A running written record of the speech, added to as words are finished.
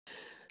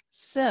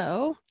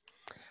So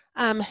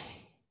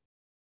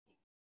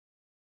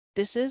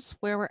this is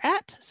where we're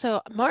at.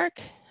 So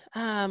Mark,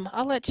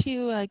 I'll let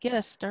you get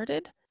us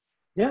started.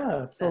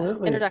 Yeah,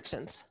 absolutely.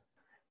 Introductions.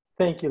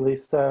 Thank you,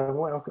 Lisa.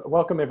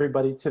 Welcome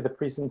everybody to the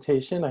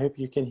presentation. I hope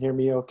you can hear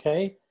me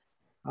okay.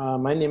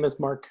 My name is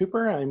Mark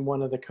Cooper. I'm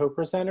one of the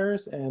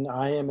co-presenters, and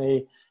I am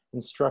a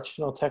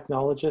instructional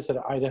technologist at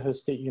Idaho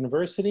State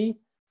University.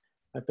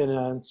 I've been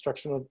an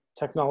instructional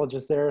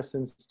technologist there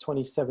since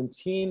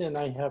 2017, and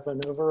I have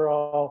an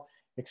overall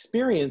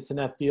experience in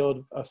that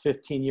field of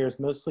 15 years,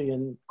 mostly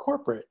in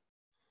corporate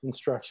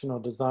instructional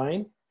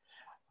design.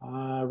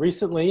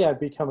 Recently, I've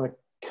become a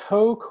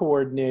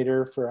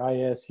co-coordinator for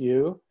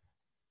ISU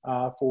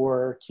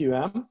for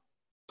QM.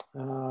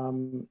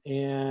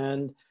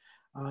 And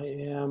I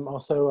am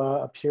also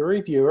a peer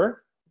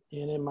reviewer.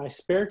 And in my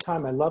spare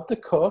time, I love to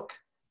cook.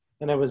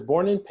 And I was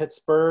born in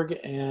Pittsburgh,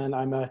 and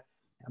I'm a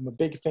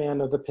big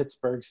fan of the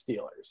Pittsburgh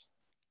Steelers.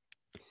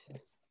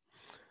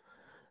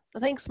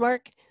 Well, thanks,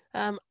 Mark.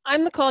 I'm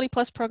the Quality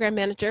Plus Program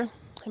Manager.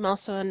 I'm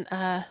also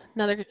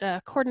another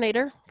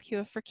coordinator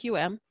for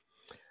QM.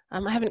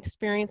 I have an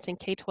experience in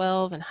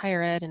K-12 and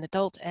higher ed and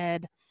adult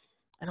ed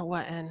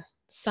and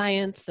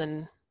science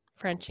and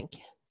French and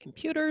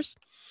computers.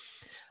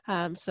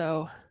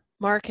 So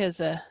Mark has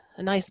a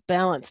nice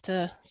balance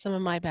to some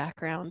of my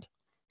background.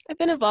 I've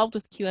been involved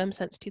with QM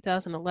since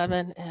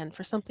 2011, and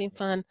for something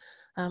fun,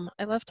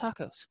 I love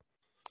tacos.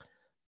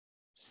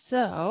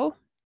 So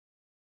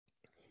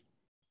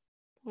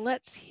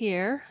let's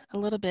hear a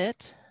little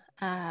bit.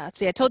 Let's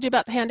see, I told you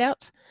about the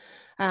handouts.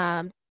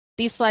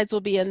 These slides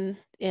will be in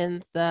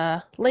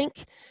the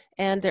link,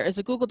 and there is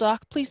a Google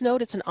Doc. Please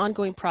note it's an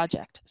ongoing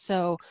project.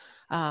 So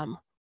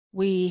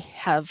we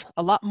have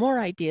a lot more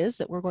ideas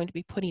that we're going to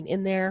be putting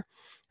in there.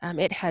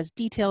 It has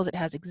details, it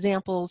has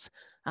examples,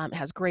 it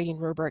has grading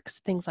rubrics,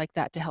 things like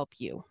that to help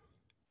you.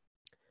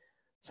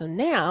 So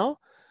now,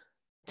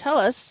 tell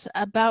us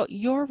about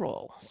your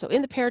role. So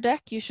in the Pear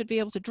Deck, you should be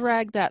able to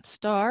drag that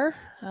star.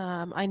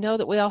 I know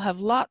that we all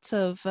have lots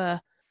of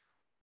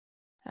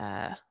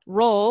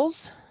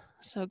roles.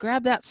 So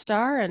grab that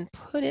star and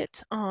put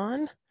it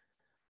on.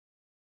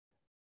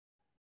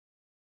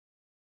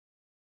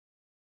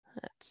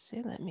 Let's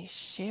see, let me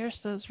share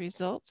those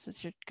results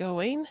as you're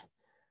going.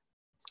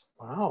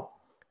 Wow.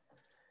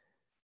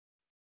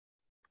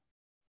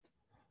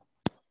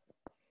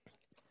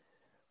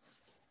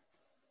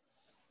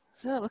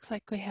 So it looks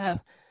like we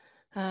have,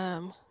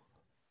 the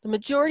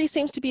majority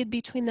seems to be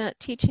between that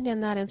teaching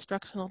and that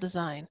instructional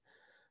design.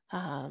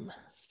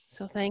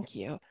 So thank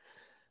you.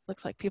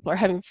 Looks like people are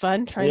having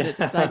fun trying to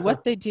decide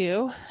what they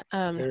do.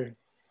 I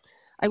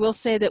will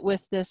say that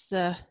with this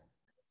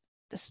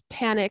this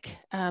panic,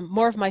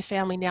 more of my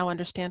family now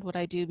understand what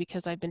I do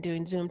because I've been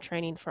doing Zoom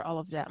training for all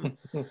of them.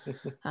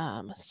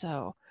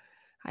 So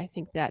I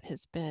think that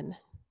has been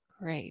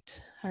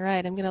great. All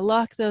right, I'm going to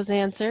lock those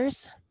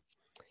answers,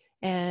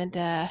 and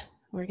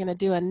we're going to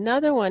do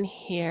another one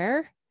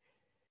here.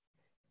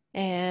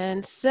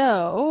 And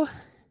so,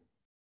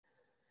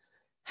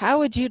 how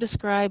would you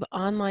describe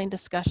online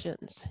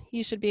discussions?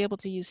 You should be able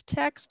to use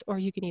text, or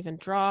you can even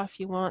draw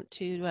if you want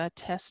to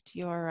test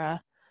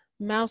your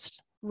mouse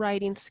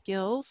writing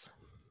skills.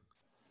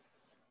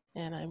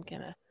 And I'm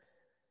gonna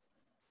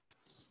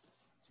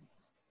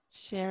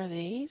share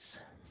these.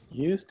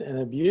 Used and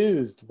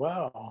abused,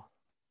 wow.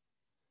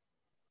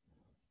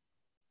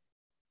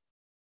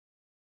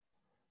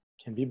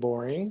 Can be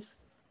boring,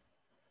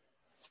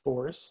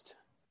 forced.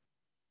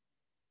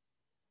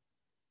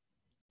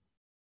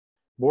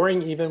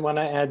 Boring even when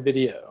I add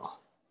video.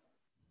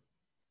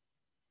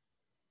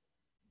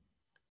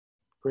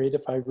 Great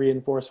if I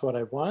reinforce what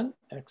I want,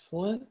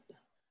 excellent.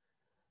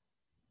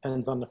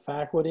 Depends on the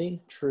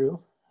faculty,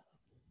 true.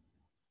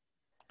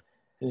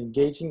 An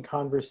engaging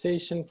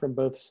conversation from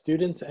both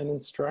students and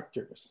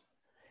instructors.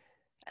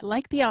 I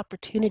like the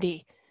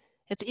opportunity.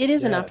 It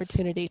is an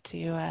opportunity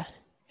to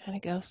kind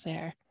of go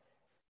there.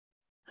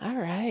 All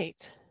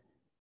right.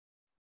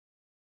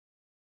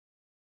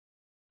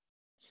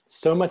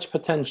 So much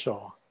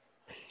potential.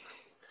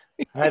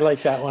 I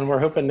like that one. We're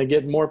hoping to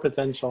get more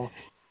potential.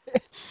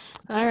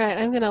 All right,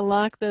 I'm going to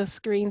lock those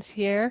screens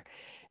here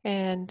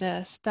and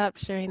stop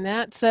sharing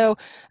that. So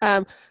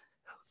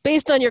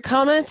based on your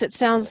comments, it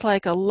sounds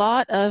like a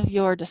lot of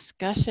your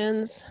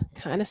discussions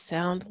kind of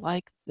sound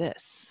like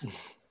this.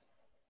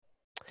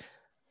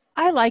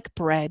 I like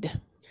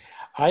bread.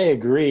 I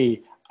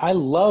agree. I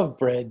love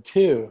bread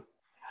too.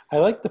 I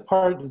like the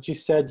part that you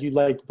said you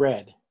liked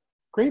bread.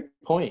 Great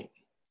point.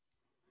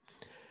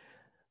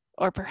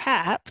 Or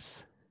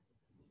perhaps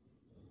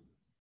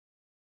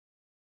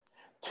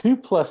 2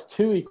 +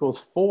 2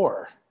 =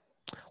 4.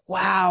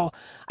 Wow,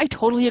 I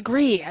totally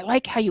agree. I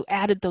like how you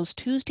added those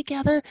 2's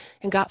together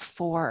and got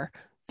 4.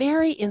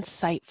 Very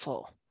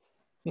insightful.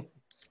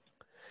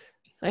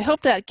 I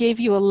hope that gave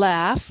you a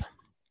laugh.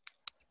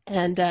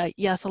 And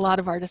yes, a lot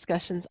of our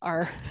discussions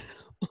are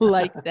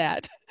like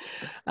that.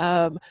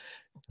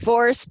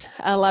 Forced,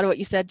 a lot of what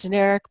you said,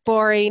 generic,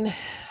 boring.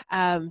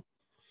 And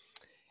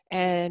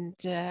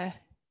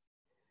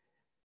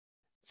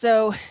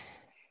So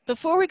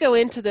before we go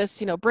into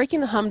this,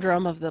 breaking the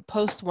humdrum of the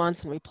post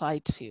once and reply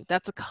to,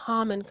 that's a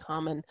common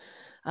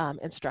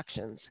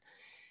instructions.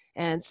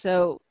 And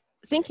so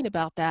thinking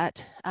about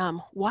that,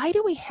 why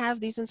do we have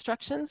these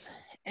instructions?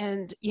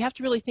 And you have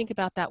to really think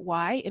about that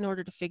why in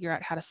order to figure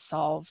out how to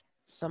solve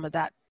some of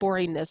that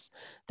boringness,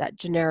 that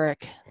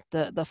generic,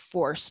 the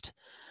forced.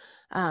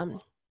 And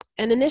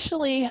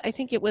initially, I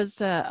think it was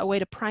a way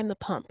to prime the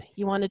pump.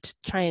 You wanted to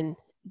try and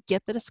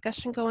get the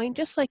discussion going,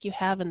 just like you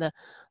have in the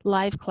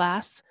live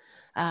class.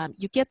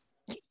 You get,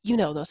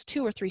 those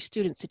 2 or 3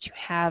 students that you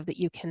have that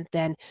you can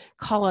then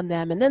call on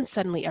them, and then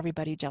suddenly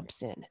everybody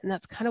jumps in. And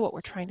that's kind of what we're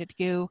trying to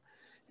do.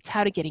 It's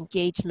how to get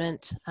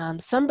engagement.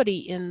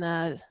 Somebody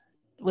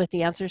with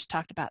the answers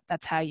talked about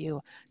that's how you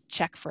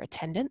check for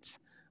attendance.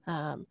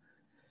 And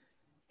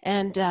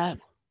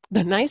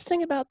the nice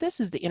thing about this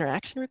is the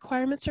interaction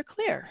requirements are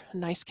clear. A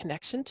nice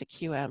connection to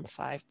QM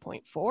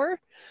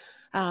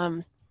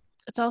 5.4.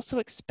 It's also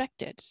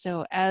expected.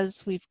 So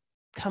as we've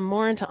come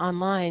more into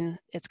online,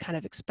 it's kind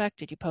of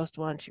expected. You post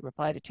once, you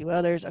reply to 2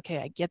 others. Okay,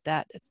 I get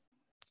that. It's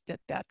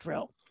that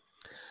drill.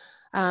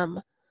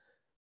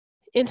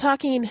 In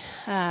talking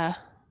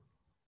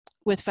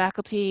with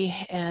faculty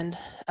and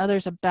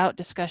others about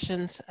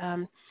discussions,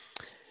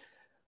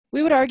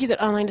 we would argue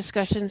that online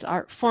discussions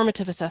are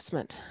formative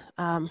assessment.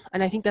 And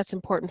I think that's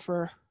important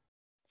for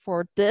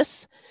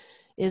this,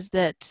 is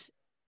that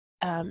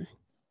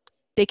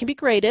they can be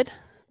graded.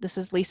 This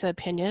is Lisa's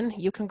opinion.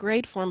 You can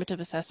grade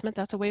formative assessment.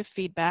 That's a way of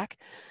feedback.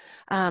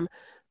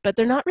 But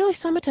they're not really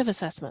summative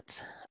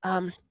assessments.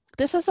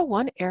 This is the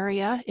one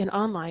area in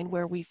online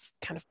where we've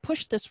kind of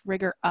pushed this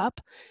rigor up,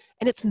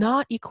 and it's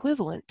not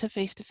equivalent to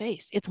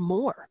face-to-face. It's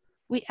more.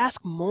 We ask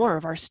more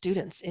of our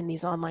students in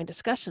these online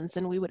discussions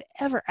than we would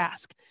ever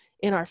ask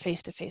in our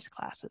face-to-face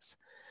classes.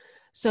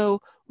 So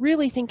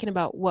really thinking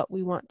about what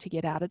we want to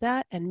get out of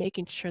that and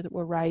making sure that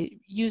we're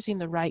using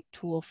the right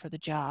tool for the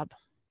job.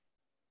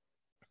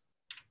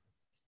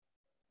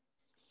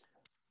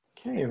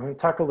 Okay, I'm going to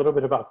talk a little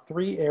bit about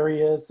 3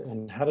 areas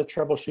and how to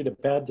troubleshoot a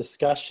bad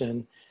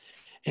discussion.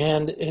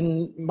 And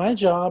in my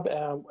job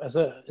as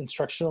an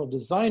instructional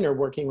designer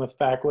working with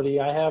faculty,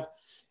 I have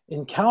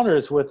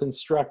encounters with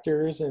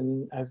instructors,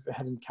 and I've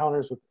had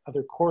encounters with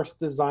other course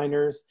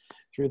designers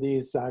through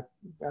these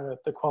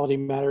the Quality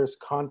Matters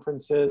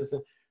conferences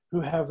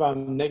who have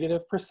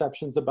negative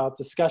perceptions about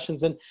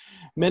discussions. And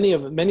many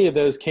of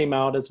those came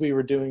out as we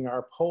were doing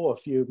our poll a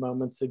few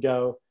moments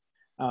ago.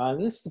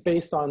 And this is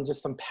based on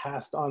just some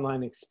past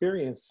online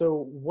experience.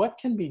 So what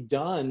can be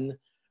done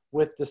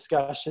with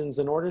discussions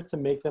in order to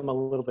make them a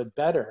little bit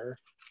better?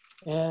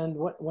 And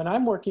when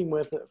I'm working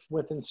with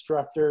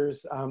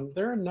instructors,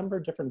 there are a number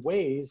of different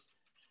ways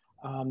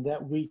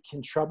that we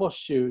can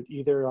troubleshoot,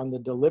 either on the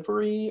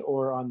delivery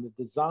or on the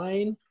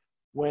design,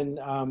 when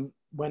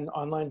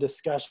online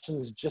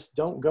discussions just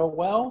don't go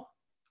well.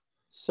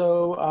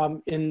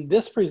 So in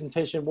this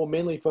presentation, we'll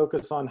mainly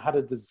focus on how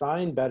to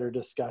design better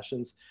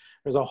discussions.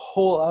 There's a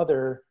whole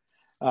other,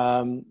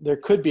 there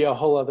could be a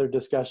whole other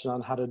discussion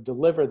on how to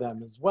deliver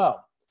them as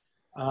well.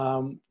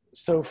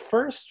 So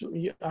first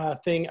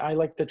thing I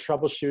like to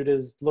troubleshoot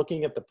is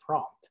looking at the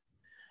prompt.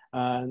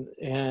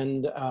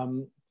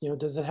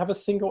 Does it have a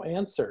single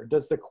answer?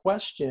 Does the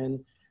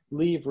question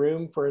leave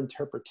room for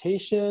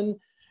interpretation?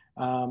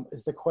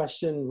 Is the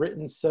question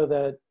written so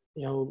that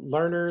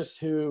learners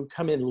who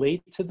come in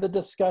late to the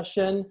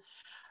discussion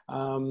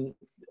and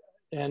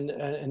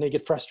they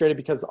get frustrated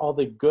because all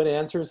the good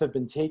answers have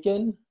been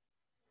taken?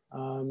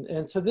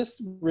 And so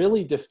this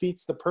really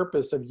defeats the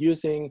purpose of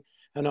using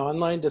an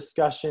online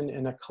discussion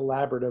in a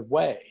collaborative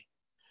way.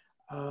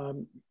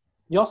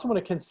 You also want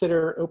to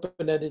consider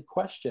open-ended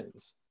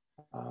questions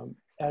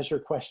as your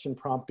question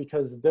prompt,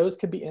 because those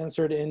could be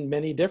answered in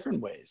many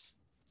different ways.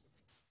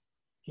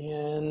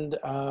 And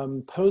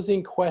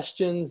posing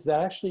questions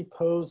that actually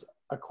pose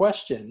a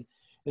question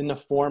in the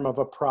form of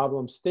a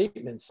problem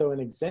statement. So an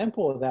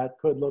example of that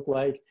could look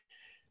like,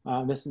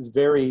 this is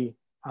very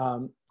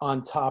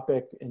on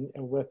topic and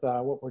with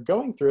what we're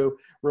going through,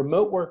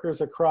 remote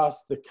workers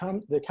across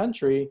the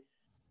country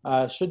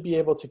should be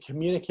able to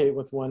communicate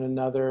with one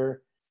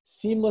another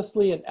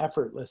seamlessly and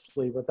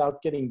effortlessly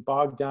without getting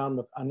bogged down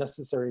with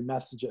unnecessary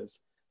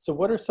messages. So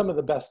what are some of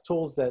the best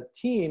tools that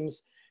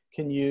teams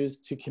can use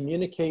to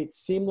communicate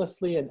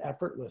seamlessly and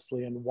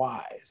effortlessly, and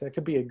why? So that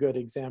could be a good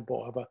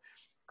example of a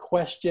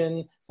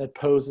question that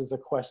poses a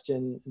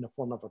question in the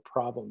form of a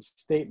problem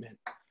statement.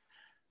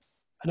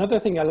 Another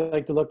thing I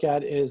like to look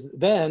at is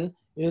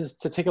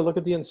to take a look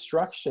at the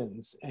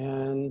instructions.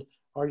 And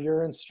are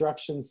your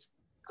instructions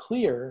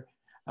clear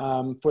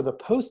for the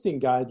posting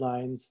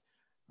guidelines?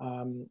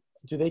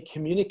 Do they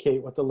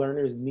communicate what the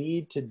learners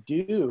need to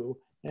do,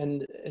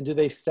 and do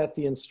they set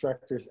the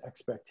instructor's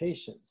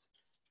expectations?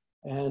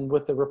 And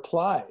with the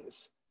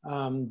replies,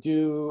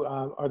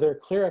 are there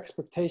clear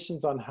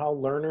expectations on how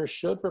learners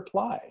should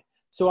reply?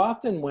 So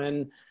often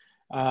when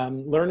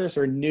learners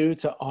are new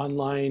to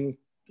online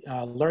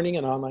learning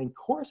and online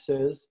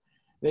courses,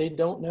 they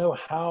don't know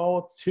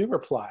how to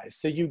reply.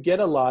 So you get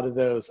a lot of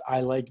those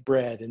 "I like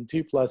bread" and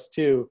 2 +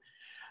 2.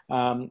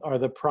 are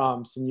the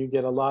prompts, and you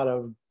get a lot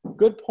of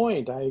good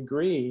point, I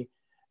agree.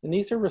 And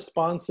these are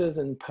responses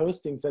and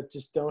postings that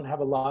just don't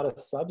have a lot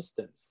of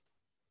substance.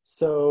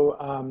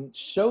 So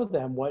show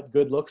them what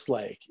good looks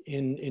like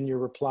in your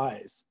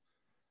replies.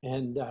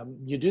 And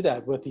you do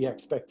that with the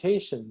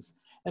expectations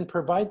and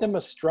provide them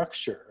a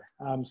structure,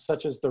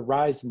 such as the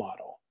RISE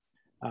model.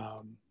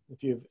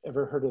 If you've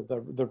ever heard of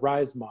the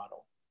RISE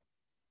model.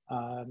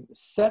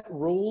 Set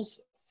rules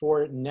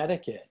for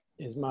netiquette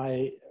is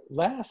my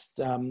last,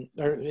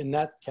 or in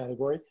that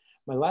category,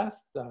 my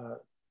last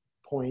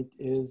point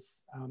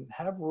is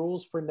have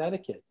rules for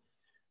netiquette.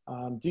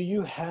 Do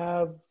you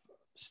have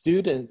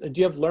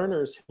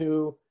learners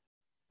who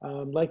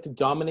like to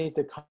dominate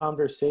the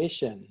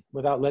conversation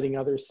without letting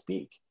others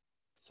speak?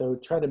 So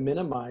try to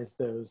minimize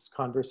those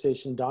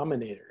conversation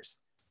dominators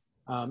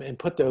and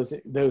put those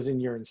in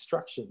your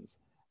instructions.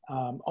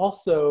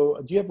 Also,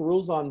 do you have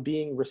rules on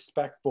being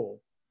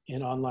respectful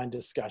in online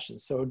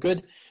discussions? So a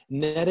good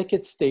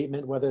netiquette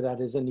statement, whether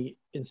that is in the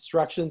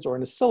instructions or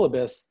in a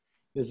syllabus,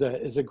 is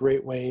a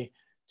great way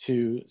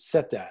to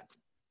set that.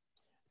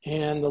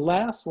 And the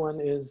last one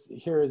is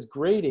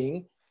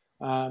grading.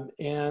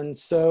 And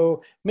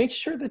so make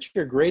sure that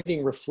your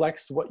grading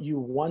reflects what you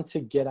want to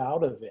get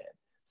out of it.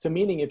 So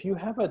meaning if you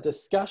have a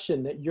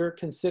discussion that you're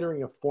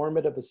considering a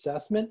formative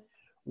assessment,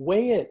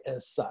 weigh it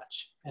as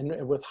such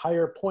and with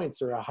higher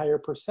points or a higher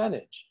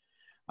percentage.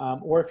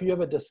 Or if you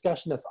have a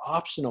discussion that's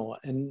optional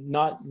and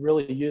not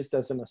really used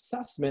as an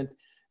assessment,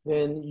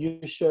 then you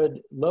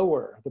should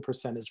lower the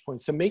percentage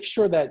points. So make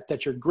sure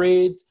that your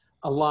grades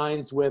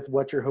aligns with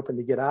what you're hoping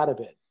to get out of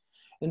it.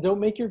 And don't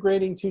make your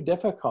grading too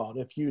difficult.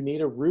 If you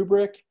need a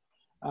rubric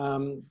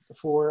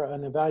for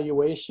an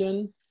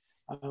evaluation,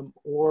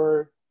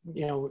 or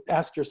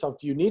ask yourself,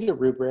 do you need a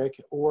rubric,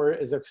 or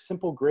is a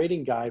simple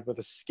grading guide with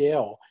a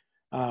scale,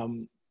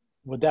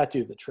 would that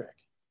do the trick?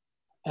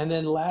 And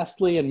then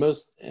lastly, and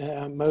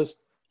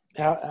most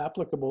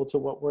applicable to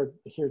what we're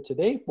here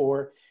today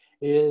for,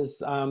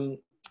 is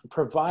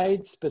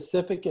provide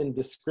specific and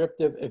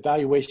descriptive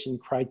evaluation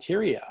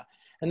criteria.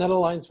 And that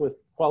aligns with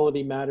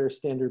Quality Matters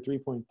Standard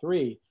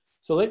 3.3.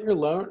 So let your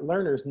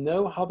learners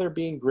know how they're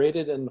being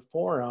graded in the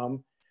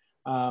forum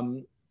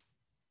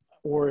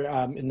or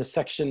in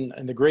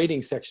the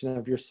grading section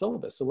of your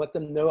syllabus. So let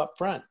them know up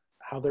front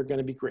how they're going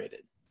to be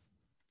graded.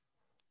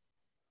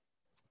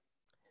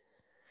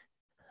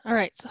 All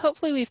right, so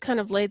hopefully we've kind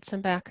of laid some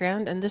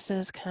background, and this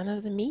is kind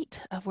of the meat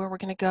of where we're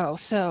going to go.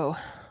 So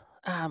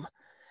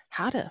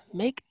how to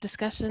make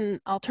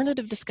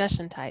alternative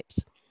discussion types.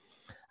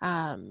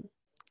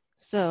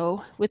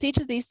 So with each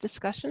of these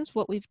discussions,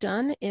 what we've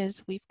done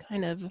is we've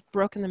kind of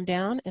broken them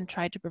down and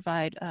tried to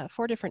provide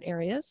 4 different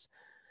areas.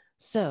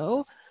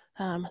 So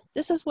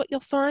this is what you'll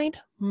find.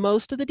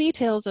 Most of the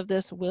details of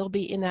this will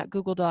be in that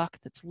Google Doc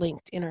that's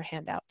linked in our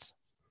handouts.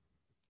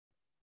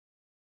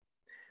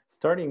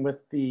 Starting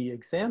with the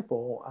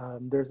example,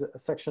 there's a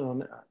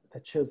section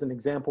that shows an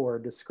example or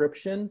a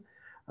description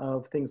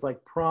of things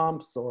like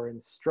prompts or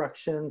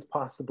instructions,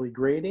 possibly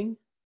grading.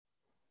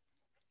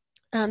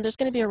 There's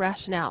going to be a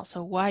rationale,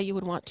 so why you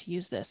would want to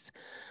use this.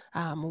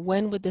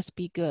 When would this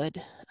be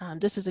good?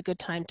 This is a good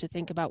time to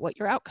think about what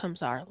your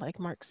outcomes are. Like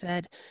Mark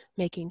said,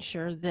 making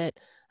sure that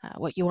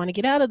what you want to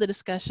get out of the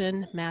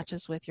discussion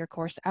matches with your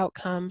course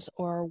outcomes,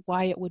 or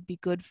why it would be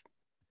good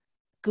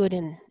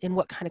in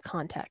what kind of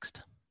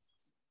context.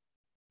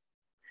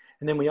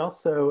 And then we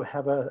also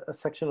have a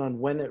section on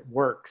when it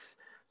works.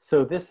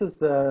 So this is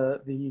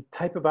the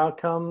type of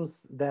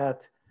outcomes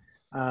that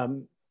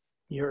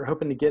you're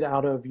hoping to get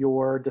out of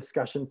your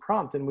discussion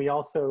prompt. And we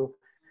also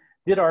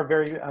did our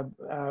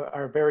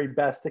very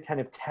best to kind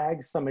of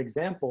tag some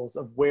examples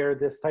of where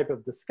this type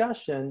of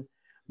discussion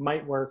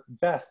might work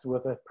best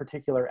with a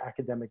particular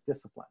academic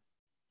discipline.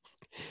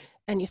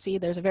 And you see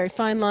there's a very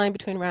fine line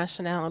between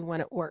rationale and when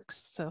it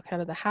works. So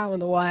kind of the how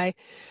and the why.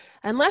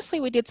 And lastly,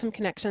 we did some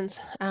connections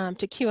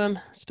to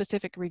QM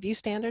specific review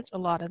standards. A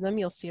lot of them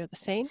you'll see are the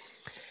same.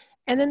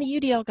 And then the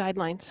UDL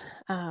guidelines.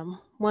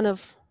 One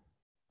of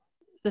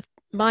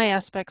my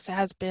aspects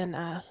has been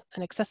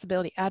an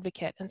accessibility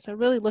advocate. And so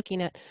really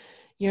looking at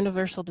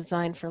universal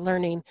design for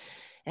learning.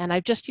 And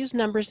I've just used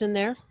numbers in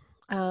there.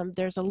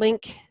 There's a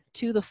link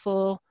to the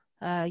full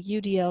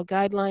UDL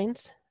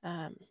guidelines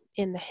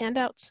in the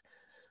handouts,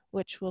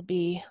 which will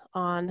be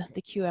on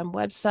the QM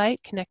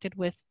website connected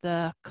with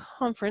the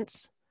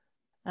conference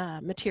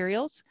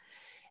materials.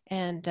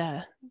 And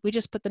we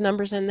just put the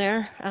numbers in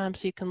there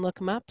so you can look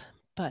them up,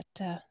 but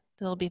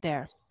they'll be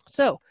there.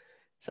 So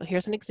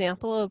here's an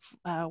example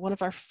of one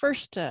of our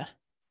first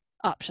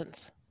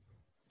options.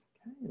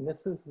 Okay, and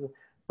this is the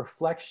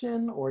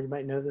reflection, or you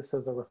might know this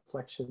as a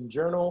reflection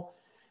journal.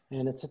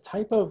 And it's a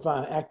type of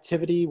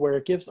activity where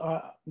it gives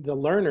the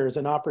learners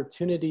an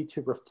opportunity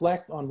to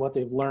reflect on what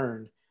they've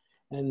learned.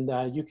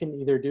 And you can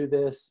either do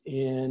this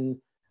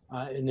in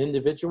an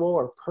individual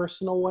or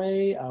personal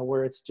way,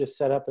 where it's just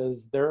set up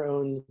as their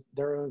own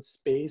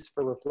space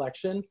for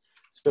reflection.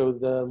 So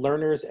the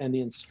learners and the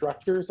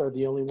instructors are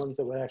the only ones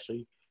that would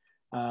actually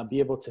be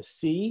able to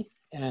see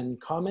and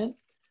comment.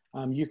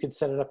 You can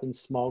set it up in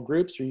small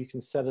groups, or you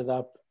can set it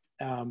up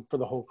for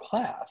the whole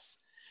class.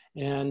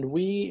 And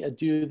we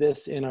do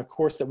this in a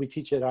course that we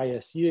teach at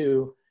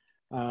ISU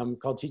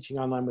called Teaching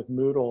Online with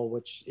Moodle,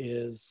 which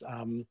is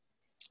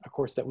a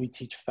course that we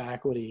teach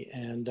faculty.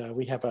 And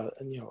we have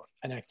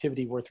an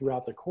activity where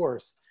throughout the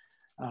course,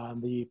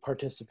 the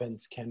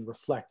participants can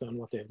reflect on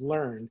what they've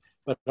learned,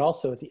 but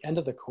also at the end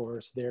of the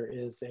course, there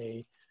is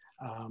a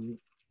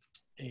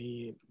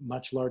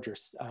much larger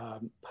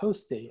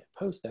post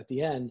at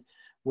the end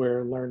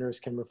where learners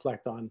can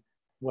reflect on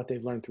what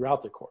they've learned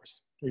throughout the course,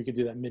 or you could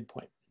do that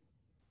midpoint.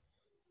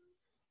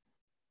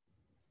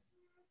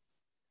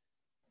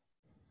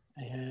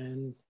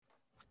 And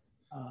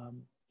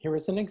here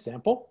is an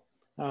example.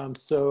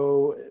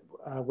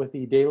 With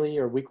the daily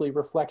or weekly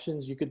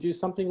reflections, you could do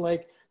something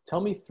like, tell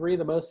me 3 of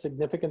the most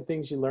significant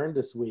things you learned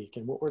this week,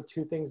 and what were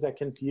 2 things that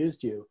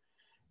confused you?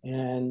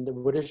 And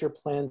what is your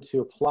plan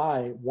to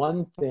apply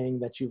 1 thing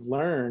that you've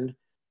learned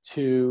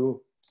to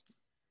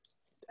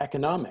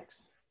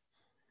economics?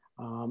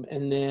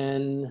 And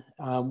then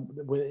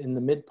in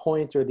the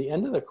midpoint or the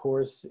end of the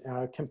course,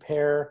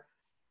 compare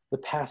the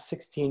past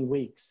 16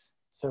 weeks.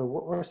 So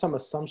what were some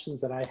assumptions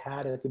that I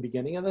had at the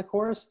beginning of the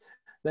course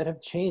that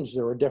have changed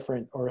or are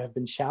different or have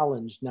been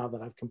challenged now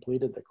that I've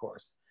completed the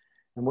course?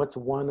 And what's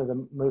one of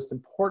the most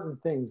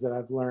important things that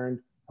I've learned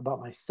about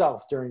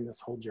myself during this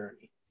whole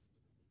journey?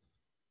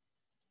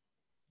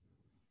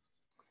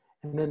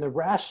 And then the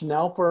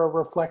rationale for a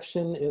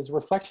reflection is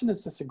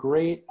just a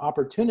great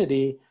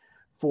opportunity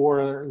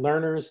for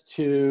learners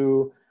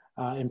to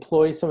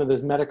employ some of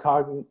those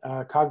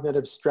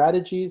metacognitive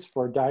strategies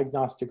for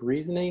diagnostic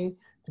reasoning,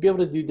 to be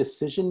able to do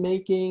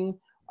decision-making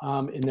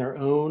in their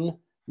own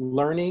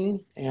learning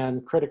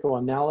and critical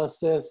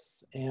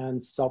analysis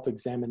and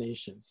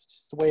self-examinations.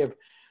 Just a way of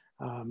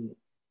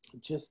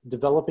just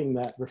developing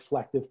that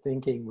reflective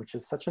thinking, which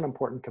is such an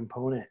important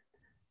component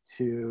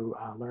to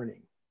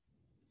learning.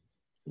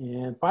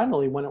 And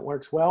finally, when it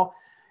works well,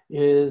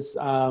 is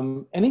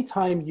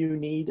anytime you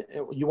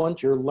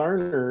want your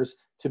learners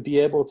to be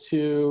able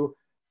to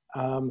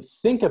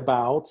think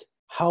about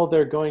how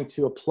they're going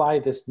to apply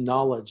this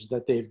knowledge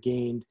that they've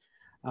gained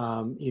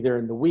either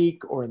in the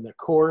week or in the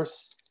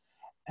course.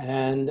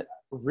 And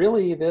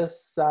really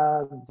this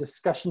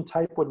discussion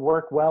type would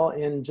work well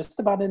in just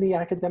about any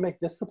academic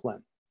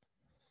discipline.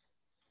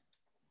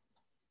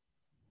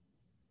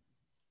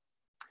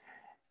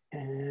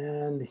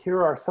 And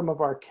here are some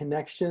of our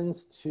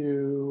connections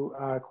to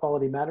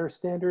Quality Matters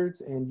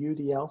standards and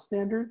UDL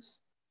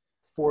standards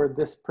for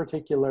this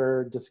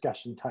particular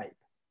discussion type.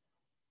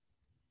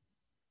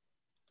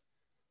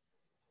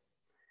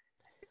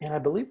 And I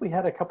believe we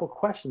had a couple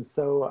questions.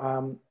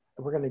 So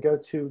we're going to go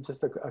to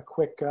just a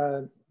quick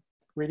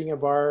reading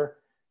of our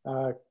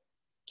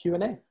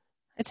Q&A.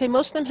 I'd say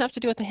most of them have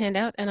to do with the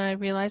handout, and I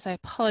realize I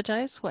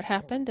apologize. What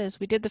happened is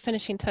we did the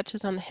finishing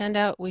touches on the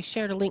handout. We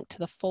shared a link to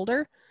the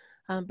folder,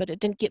 but it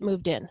didn't get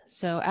moved in.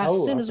 So as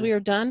soon as we are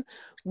done,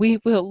 we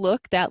will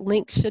look. That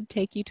link should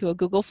take you to a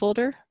Google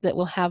folder that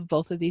will have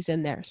both of these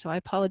in there. So I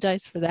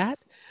apologize for that.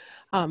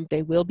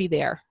 They will be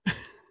there.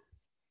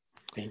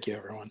 Thank you,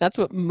 everyone. That's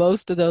what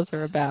most of those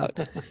are about.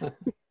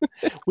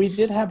 We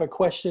did have a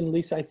question,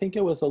 Lisa. I think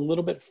it was a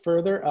little bit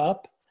further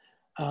up,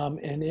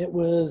 and it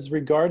was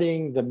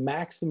regarding the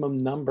maximum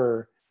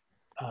number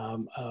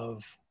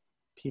of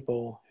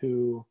people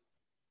who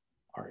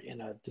are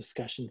in a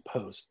discussion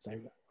post. I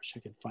wish I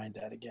could find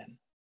that again.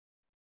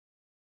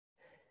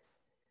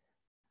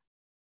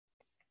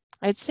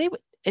 I'd say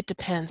it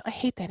depends. I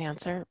hate that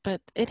answer, but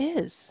it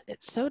is.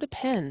 It so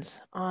depends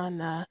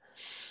on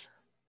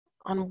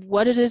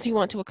what it is you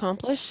want to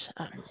accomplish.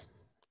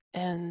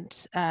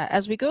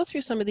 As we go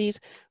through some of these,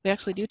 we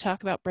actually do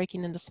talk about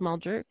breaking into small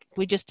groups.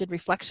 We just did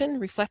reflection.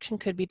 Reflection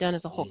could be done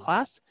as a whole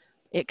class.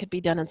 It could be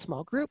done in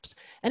small groups,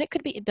 and it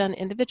could be done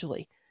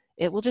individually.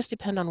 It will just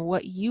depend on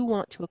what you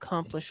want to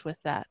accomplish with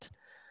that.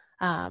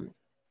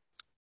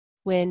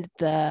 With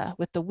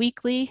the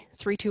weekly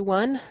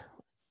 3-2-1,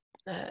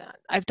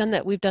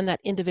 we've done that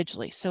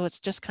individually. So it's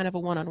just kind of a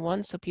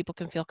one-on-one so people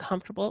can feel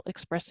comfortable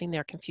expressing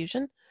their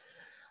confusion.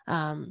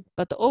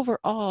 But the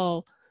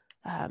overall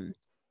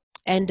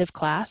end of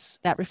class,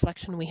 that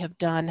reflection we have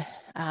done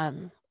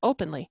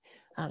openly.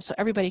 So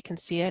everybody can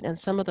see it. And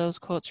some of those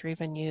quotes are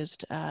even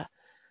used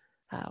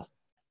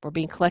or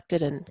being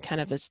collected and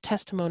kind of as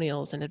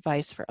testimonials and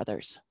advice for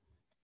others.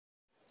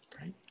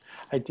 Great.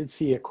 I did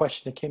see a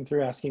question that came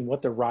through asking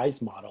what the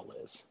RISE model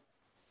is.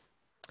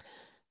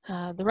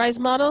 The RISE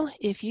model,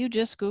 if you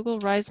just Google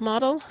RISE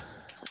model,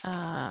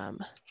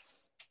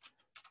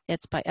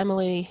 it's by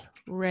Emily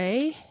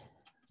Ray.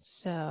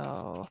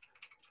 So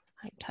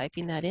I'm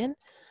typing that in.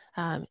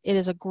 It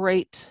is a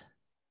great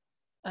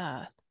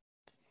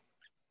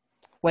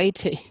way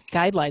to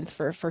guidelines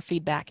for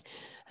feedback.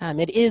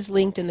 It is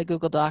linked in the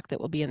Google Doc that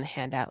will be in the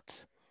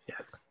handouts.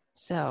 Yes.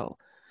 So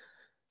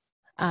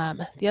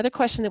the other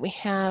question that we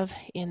have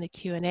in the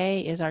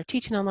Q&A is our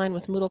Teaching Online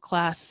with Moodle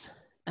class.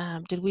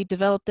 Did we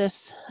develop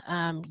this?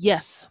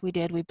 Yes, we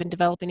did. We've been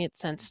developing it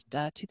since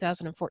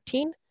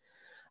 2014.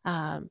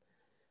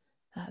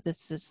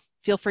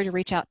 feel free to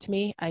reach out to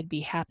me. I'd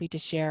be happy to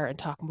share and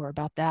talk more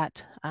about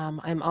that.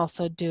 I'm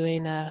also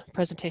doing a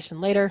presentation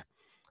later.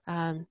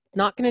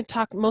 Not going to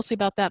talk mostly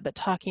about that, but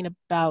talking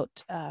about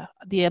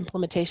the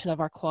implementation of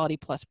our Quality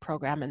Plus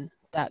program, and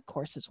that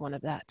course is one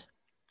of that.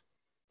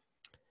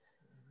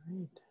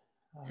 Right.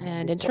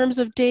 And in terms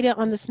of data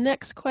on this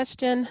next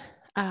question,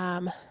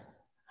 I'm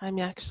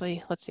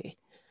actually, let's see,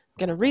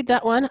 I'm going to read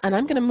that one, and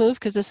I'm going to move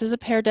because this is a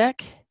pair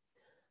deck.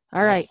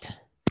 All right.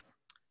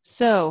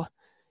 So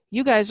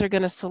you guys are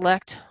going to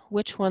select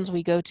which ones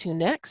we go to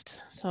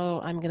next. So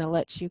I'm going to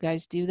let you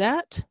guys do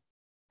that.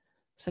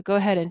 So go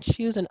ahead and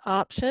choose an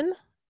option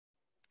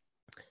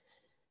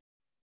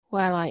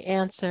while I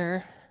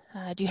answer.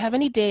 Do you have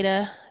any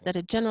data that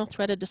a general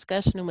threaded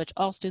discussion in which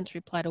all students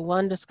reply to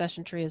one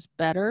discussion tree is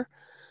better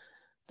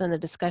than the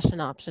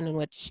discussion option in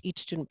which each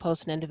student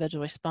posts an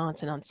individual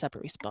response and on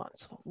separate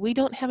response? We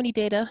don't have any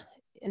data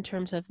in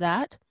terms of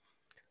that.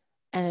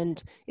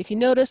 And if you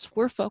notice,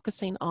 we're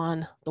focusing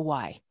on the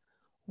why.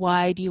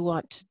 Why do you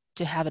want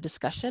to have a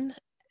discussion?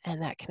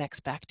 And that connects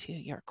back to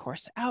your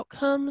course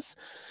outcomes.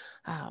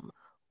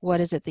 What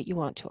is it that you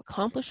want to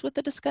accomplish with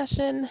the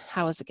discussion?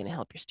 How is it going to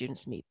help your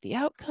students meet the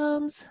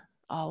outcomes?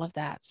 All of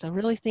that. So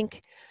really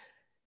think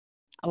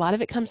a lot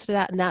of it comes to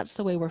that, and that's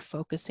the way we're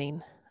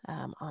focusing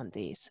on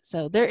these.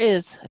 So there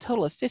is a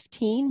total of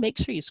 15. Make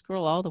sure you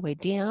scroll all the way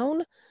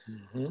down.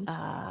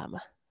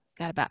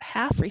 Got about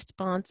half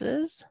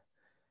responses.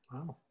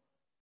 Wow.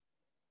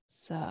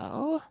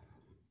 So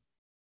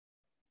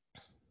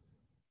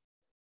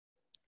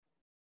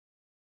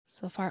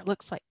far it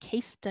looks like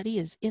case study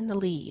is in the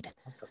lead.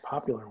 That's a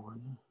popular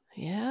one.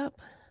 Yep.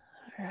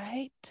 All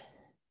right.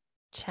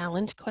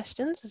 Challenge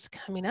questions is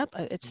coming up.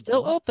 It's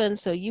still open,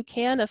 so you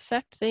can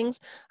affect things.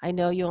 I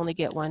know you only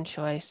get one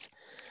choice.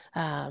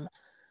 That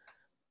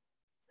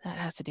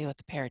has to do with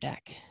the pair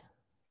deck.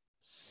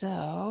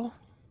 So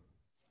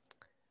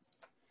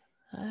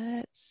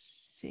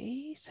let's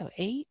see. So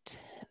 8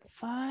 and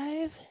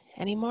 5.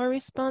 Any more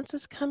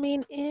responses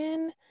coming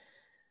in?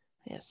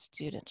 Yes,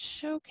 student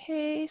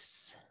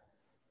showcase.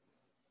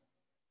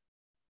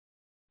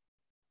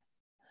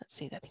 Let's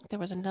see, I think there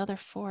was another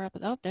 4 up.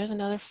 Oh, there's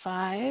another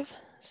 5.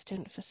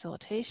 Student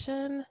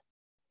facilitation.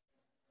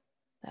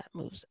 That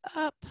moves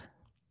up.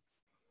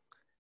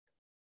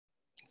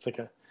 It's like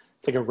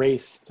a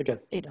race. It's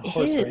like a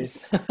horse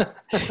race.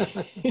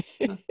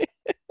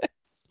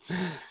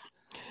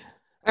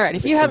 All right,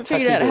 if you haven't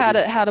figured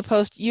out how to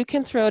post, you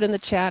can throw it in the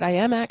chat. I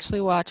am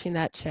actually watching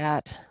that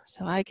chat,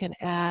 so I can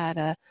add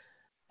a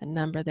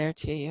number there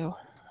to you.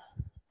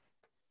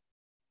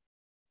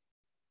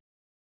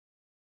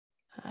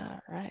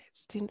 All right,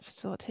 student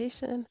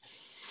facilitation.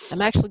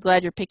 I'm actually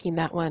glad you're picking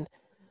that one.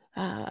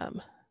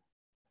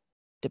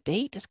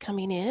 Debate is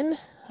coming in.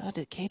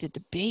 Okay, to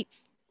debate.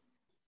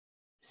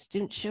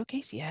 Student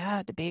showcase.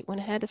 Yeah, debate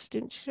went ahead of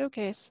student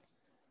showcase.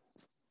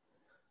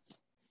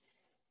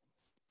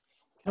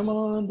 Come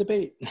on,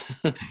 debate.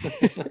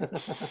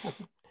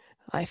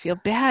 I feel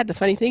bad. The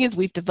funny thing is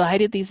we've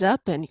divided these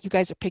up and you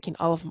guys are picking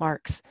all of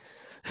Mark's.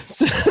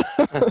 So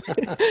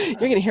you're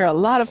going to hear a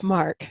lot of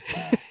Mark.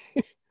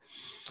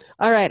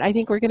 All right, I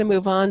think we're going to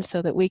move on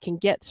so that we can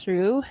get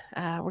through.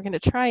 We're going to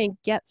try and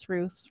get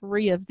through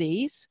 3 of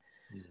these.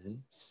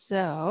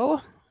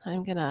 So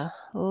I'm going to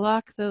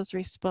lock those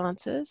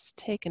responses,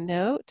 take a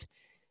note,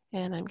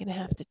 and I'm going to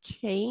have to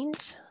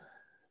change.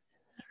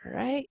 All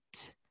right.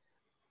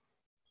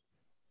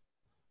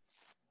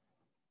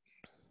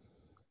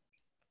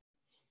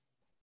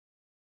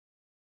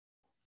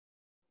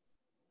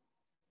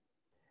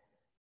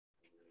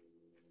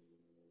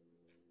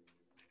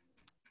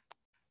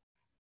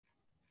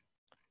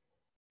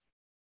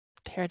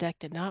 Pear Deck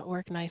did not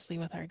work nicely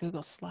with our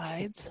Google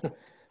Slides.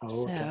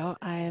 So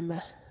I'm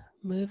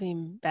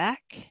moving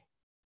back.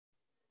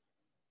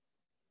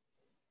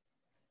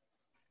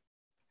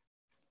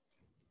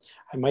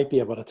 I might be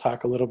able to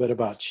talk a little bit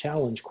about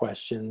challenge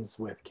questions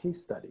with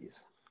case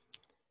studies.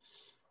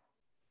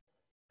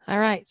 All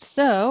right,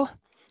 so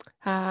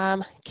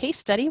case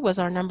study was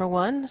our number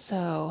 1.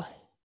 So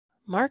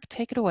Mark,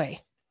 take it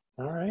away.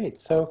 All right,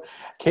 so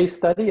case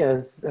study,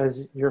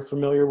 as you're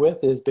familiar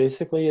with, is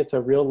basically it's a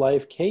real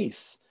life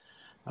case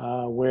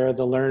where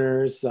the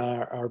learners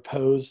are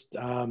posed,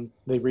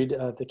 they read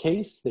the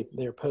case,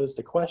 they're posed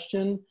a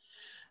question.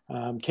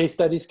 Case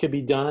studies could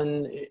be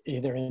done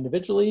either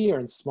individually or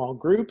in small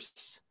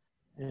groups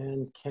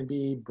and can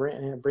be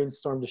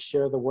brainstormed to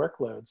share the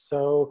workload.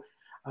 So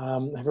I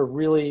have a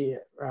really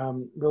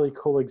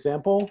cool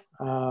example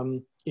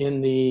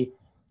in the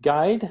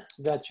guide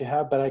that you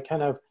have, but I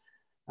kind of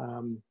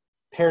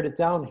pared it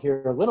down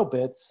here a little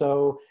bit.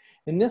 So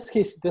in this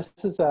case, this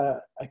is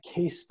a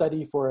case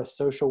study for a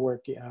social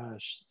worker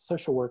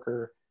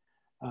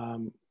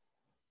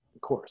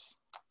course,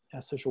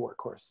 a social work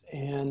course.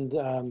 And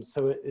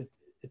so it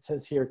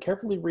says here,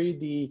 carefully read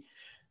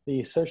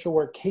the social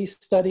work case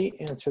study,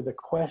 answer the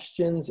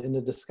questions in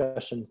the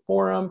discussion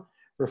forum,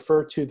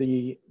 refer to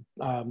the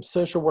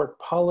social work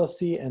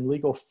policy and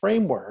legal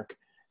framework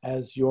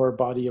as your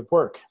body of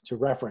work to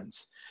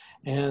reference.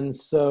 And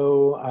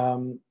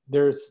so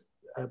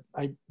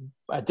I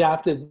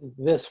adapted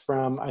this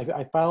from,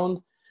 I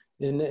found,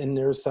 and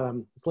there's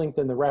it's linked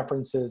in the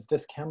references,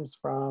 this comes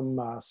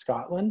from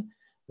Scotland,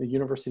 the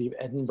University of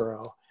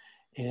Edinburgh,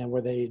 and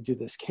where they do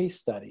this case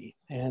study.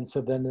 And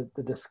so then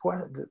the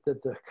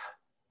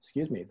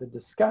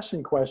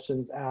discussion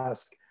questions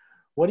ask,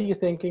 what are you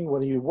thinking?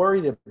 What are you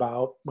worried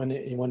about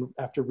when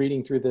after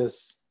reading through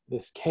this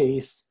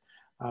case?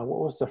 What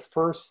was the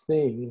first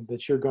thing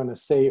that you're going to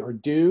say or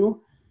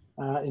do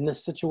in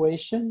this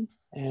situation?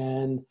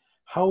 And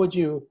how would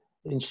you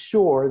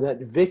ensure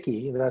that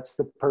Vicky, that's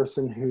the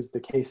person who's the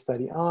case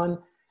study on,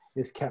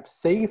 is kept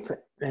safe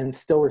and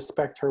still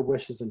respect her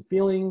wishes and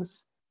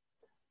feelings?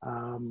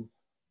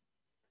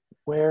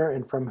 Where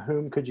and from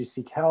whom could you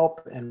seek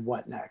help, and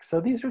what next?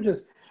 So these are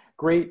just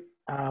great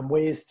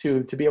ways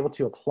to be able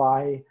to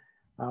apply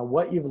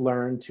what you've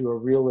learned to a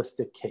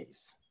realistic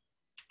case.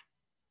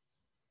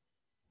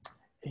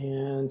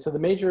 And so the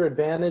major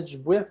advantage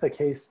with a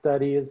case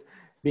study is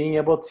being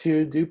able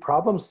to do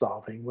problem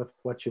solving with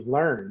what you've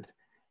learned,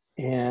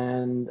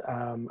 and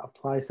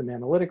apply some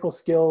analytical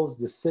skills,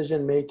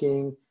 decision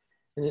making,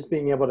 and just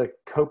being able to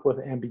cope with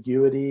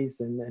ambiguities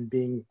and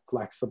being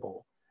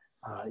flexible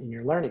in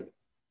your learning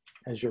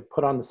as you're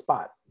put on the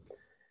spot.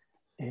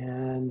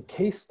 And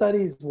case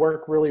studies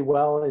work really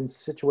well in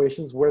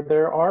situations where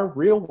there are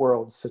real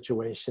world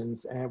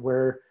situations and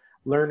where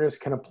learners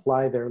can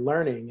apply their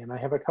learning. And I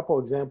have a couple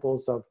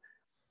examples of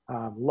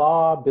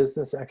law,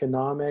 business,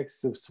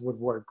 economics. This would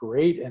work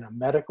great in a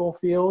medical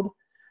field.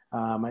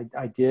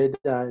 I did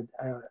an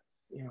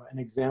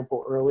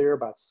example earlier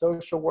about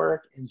social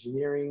work,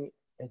 engineering,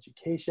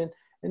 education,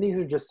 and these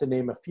are just to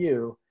name a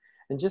few.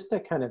 And just to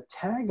kind of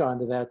tag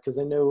onto that, because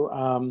I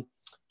know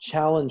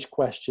challenge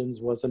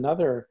questions was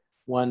another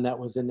one that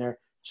was in there.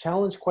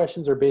 Challenge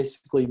questions are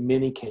basically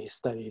mini case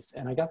studies.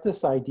 And I got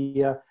this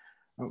idea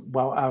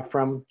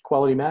from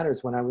Quality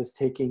Matters when I was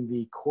taking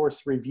the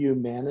course review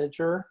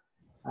manager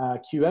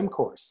QM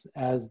course,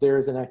 as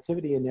there's an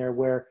activity in there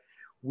where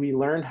we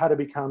learned how to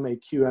become a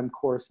QM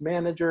course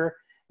manager,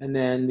 and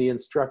then the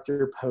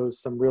instructor posed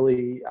some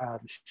really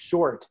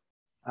short,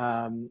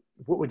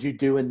 what would you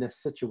do in this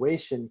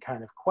situation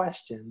kind of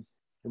questions,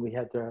 and we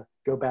had to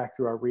go back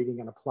through our reading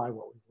and apply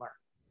what we've learned.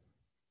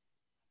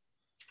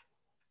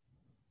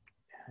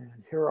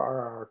 And here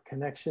are our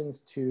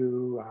connections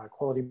to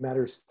Quality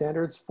Matters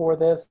standards for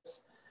this,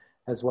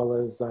 as well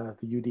as the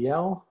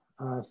UDL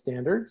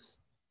standards.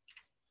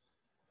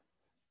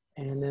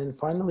 And then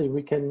finally,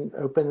 we can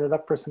open it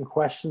up for some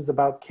questions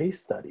about case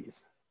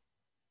studies.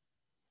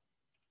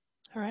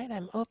 All right,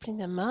 I'm opening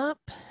them up.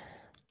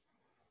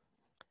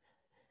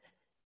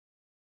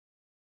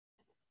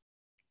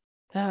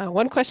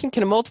 One question,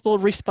 can a multiple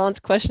response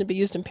question be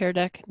used in Pear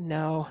Deck?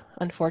 No,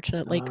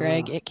 unfortunately,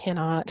 Greg, it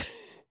cannot.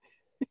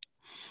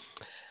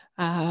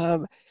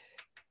 The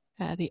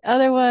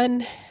other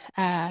one,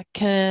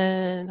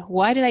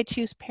 why did I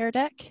choose Pear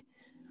Deck?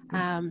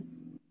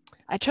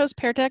 I chose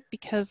Pear Deck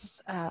because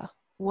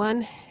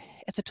one,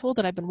 it's a tool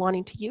that I've been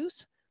wanting to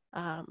use.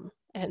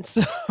 And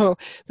so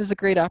this is a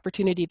great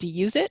opportunity to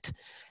use it.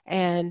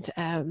 And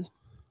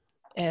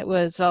it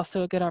was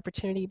also a good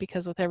opportunity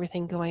because with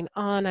everything going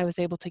on, I was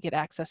able to get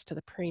access to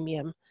the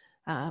premium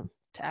to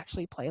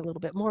actually play a little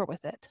bit more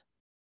with it.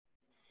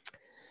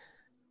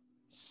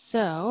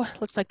 So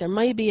looks like there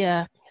might be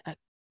a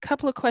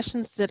couple of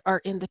questions that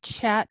are in the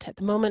chat. At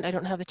the moment, I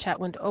don't have the chat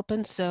window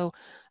open, so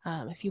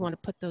if you want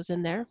to put those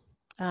in there.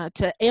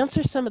 To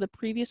answer some of the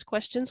previous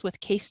questions with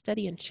case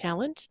study and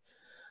challenge,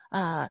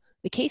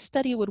 the case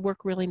study would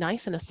work really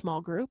nice in a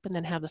small group and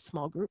then have the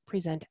small group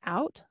present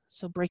out.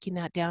 So breaking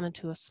that down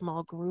into a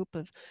small group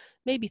of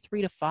maybe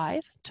 3 to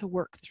 5 to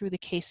work through the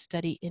case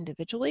study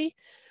individually.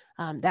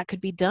 That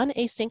could be done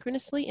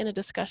asynchronously in a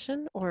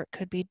discussion, or it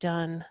could be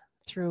done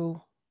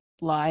through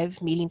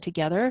live meeting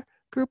together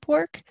group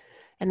work,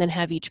 and then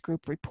have each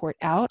group report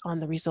out on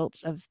the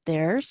results of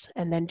theirs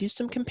and then do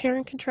some compare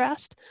and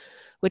contrast,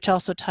 which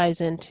also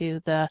ties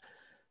into the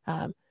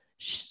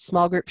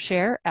small group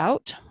share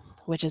out,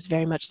 which is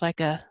very much like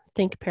a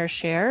think, pair,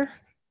 share.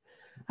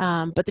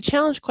 But the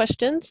challenge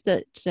questions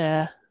that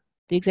the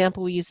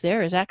example we use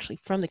there is actually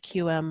from the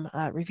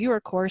QM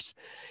reviewer course,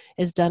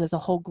 is done as a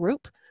whole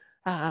group,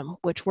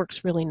 which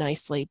works really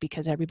nicely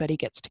because everybody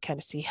gets to kind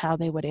of see how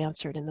they would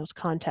answer it in those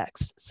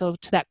contexts. So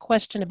to that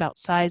question about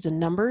size and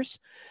numbers,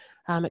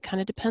 it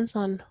kind of depends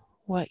on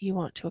what you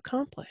want to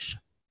accomplish.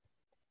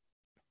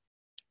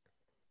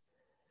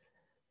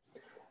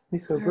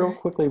 Lisa, real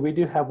quickly, we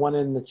do have one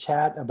in the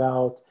chat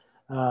about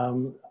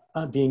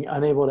being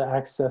unable to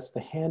access the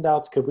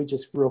handouts. Could we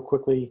just real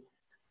quickly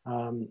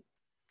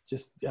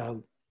give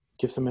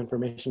some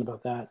information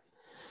about that?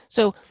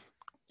 So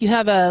you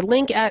have a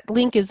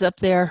link is up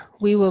there.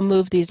 We will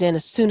move these in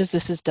as soon as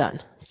this is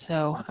done.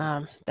 So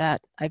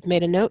that I've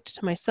made a note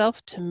to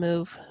myself to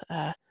move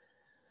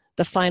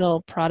the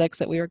final products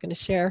that we were going to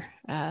share.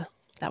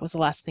 That was the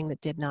last thing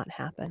that did not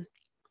happen.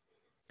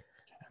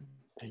 Okay,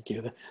 thank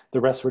you.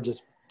 The rest were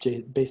just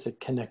basic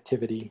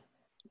connectivity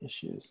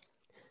issues.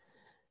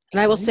 And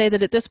I will Okay. say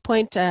that at this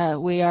point,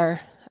 we are,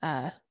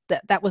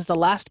 that was the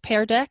last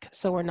pair deck,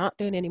 so we're not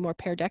doing any more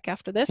pair deck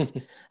after this.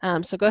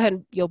 So go ahead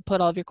and you'll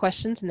put all of your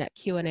questions in that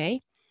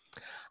Q&A.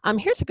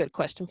 Here's a good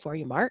question for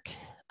you, Mark.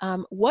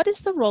 What is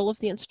the role of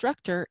the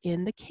instructor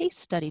in the case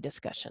study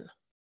discussion?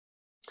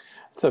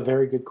 That's a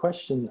very good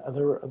question.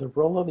 The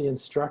role of the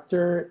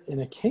instructor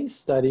in a case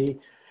study,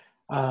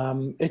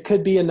 it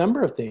could be a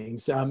number of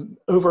things.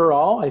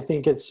 Overall, I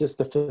think it's just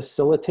the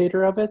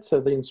facilitator of it.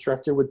 So the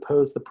instructor would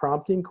pose the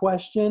prompting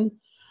question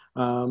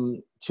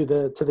to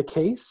the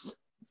case,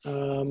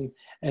 and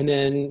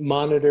then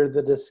monitor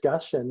the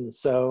discussion.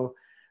 So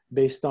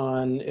based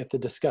on if the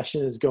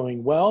discussion is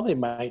going well, they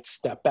might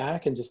step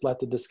back and just let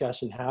the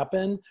discussion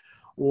happen.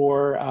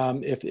 Or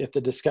if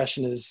the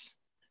discussion is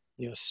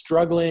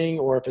struggling,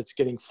 or if it's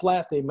getting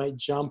flat, they might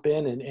jump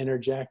in and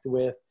interject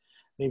with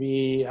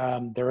maybe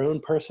their own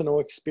personal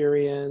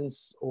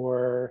experience,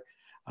 or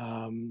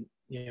a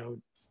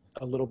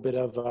little bit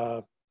of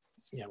a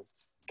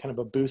kind of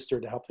a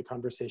booster to help the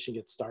conversation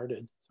get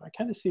started. So I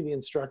kind of see the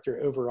instructor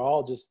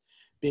overall just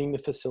being the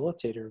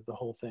facilitator of the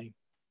whole thing.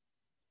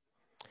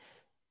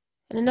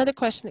 And another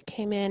question that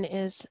came in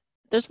is,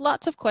 there's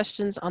lots of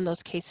questions on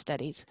those case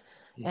studies,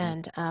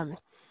 and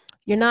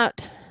you're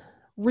not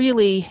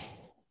really,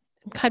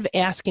 I'm kind of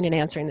asking and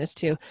answering this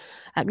too.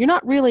 You're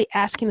not really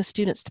asking the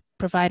students to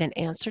provide an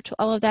answer to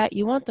all of that.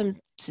 You want them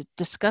to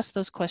discuss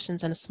those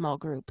questions in a small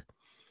group.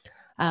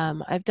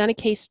 I've done a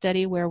case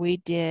study where we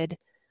did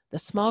the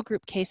small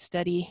group case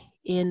study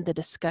in the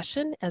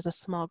discussion as a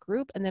small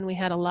group, and then we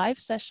had a live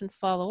session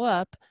follow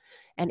up.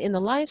 And in the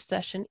live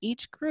session,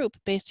 each group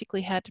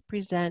basically had to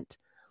present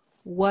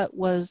what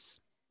was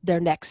their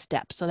next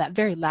step. So that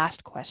very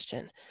last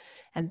question.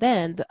 And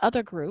then the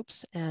other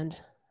groups, and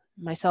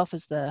myself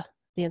as the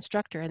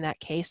instructor in that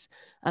case,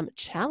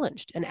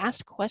 challenged and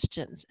asked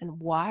questions and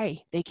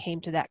why they came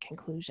to that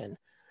conclusion.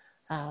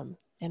 And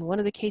one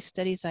of the case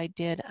studies I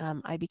did,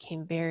 I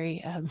became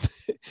very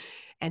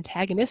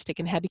antagonistic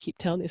and had to keep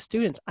telling the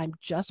students, I'm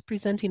just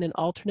presenting an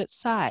alternate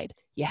side.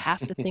 You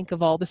have to think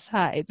of all the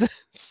sides.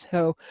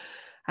 So,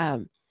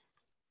 and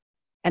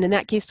in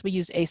that case, we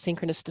used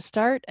asynchronous to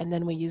start, and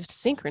then we used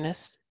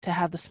synchronous to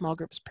have the small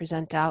groups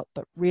present out.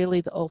 But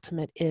really the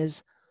ultimate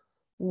is,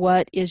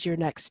 what is your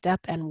next step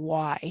and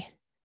why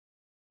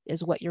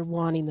is what you're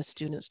wanting the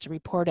students to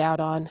report out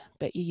on,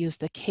 but you use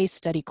the case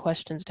study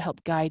questions to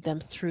help guide them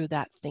through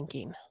that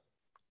thinking.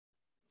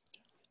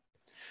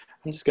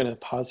 I'm just going to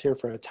pause here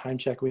for a time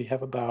check. We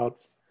have about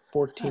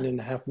 14 and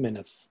a half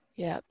minutes.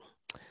 Yeah.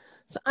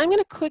 So I'm going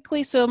to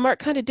quickly, so Mark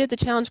kind of did the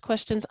challenge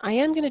questions. I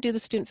am going to do the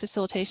student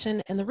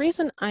facilitation. And the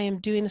reason I am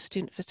doing the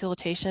student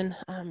facilitation,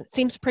 it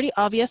seems pretty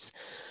obvious,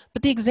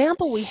 but the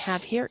example we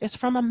have here is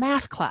from a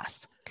math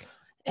class.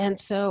 And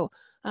so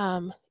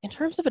in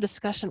terms of a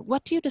discussion,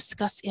 what do you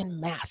discuss in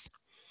math?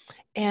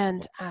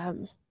 And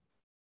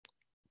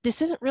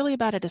this isn't really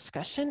about a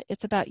discussion.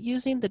 It's about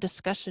using the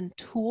discussion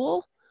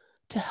tool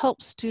to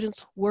help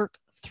students work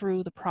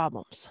through the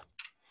problems.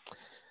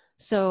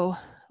 So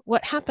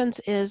what happens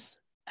is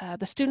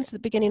the students at the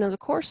beginning of the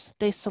course,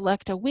 they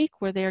select a week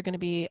where they're going to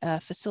be a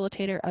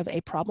facilitator of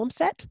a problem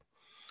set.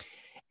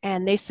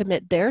 And they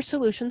submit their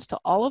solutions to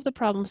all of the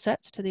problem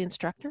sets to the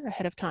instructor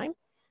ahead of time.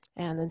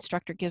 And the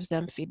instructor gives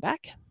them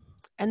feedback.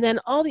 And then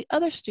all the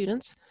other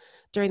students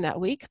during that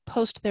week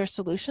post their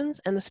solutions,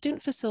 and the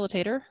student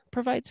facilitator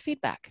provides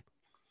feedback.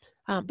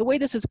 The way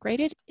this is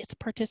graded, it's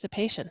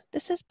participation.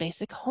 This is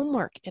basic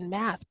homework in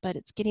math, but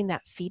it's getting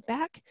that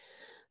feedback.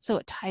 So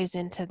it ties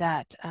into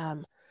that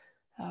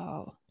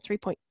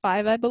 3.5,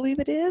 I believe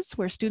it is,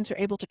 where students are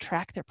able to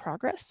track their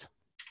progress.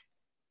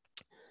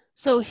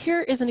 So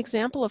here is an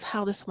example of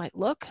how this might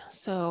look.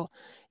 So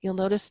you'll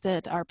notice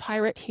that our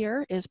pirate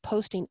here is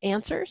posting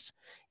answers,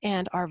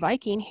 and our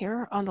Viking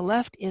here on the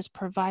left is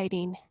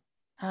providing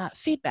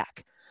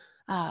feedback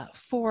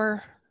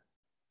for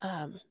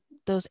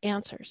those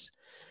answers.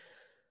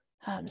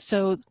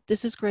 So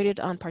this is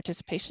graded on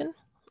participation.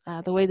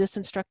 The way this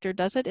instructor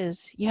does it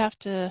is you have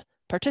to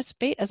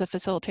participate as a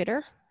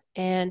facilitator,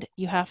 and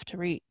you have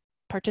to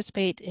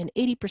participate in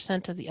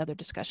 80% of the other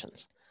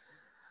discussions.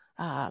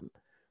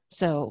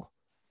 So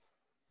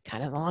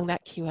kind of along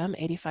that QM,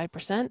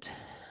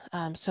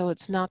 85%. So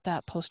it's not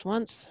that post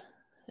once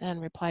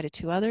and reply to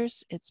two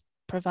others. It's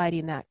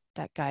providing that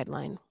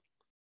guideline.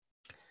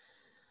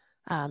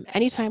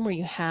 Anytime where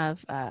you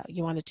have,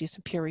 you want to do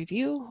some peer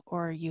review,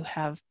 or you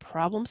have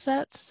problem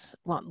sets,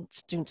 want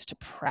students to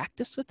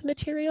practice with the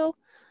material,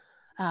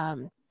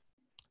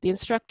 the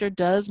instructor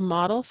does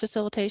model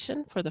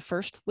facilitation for the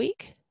first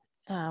week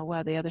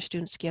while the other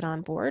students get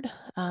on board,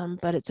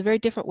 but it's a very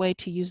different way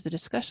to use the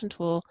discussion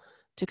tool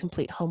to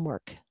complete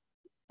homework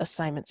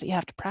assignments that you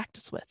have to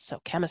practice with. So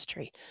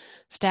chemistry,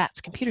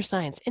 stats, computer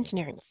science,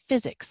 engineering,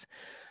 physics.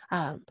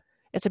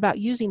 It's about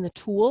using the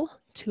tool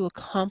to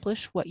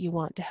accomplish what you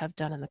want to have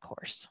done in the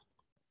course.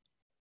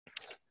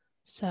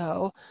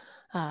 So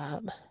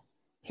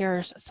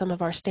here's some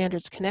of our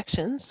standards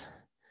connections.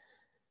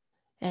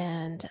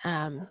 And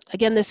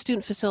again, this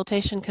student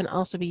facilitation can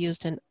also be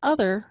used in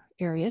other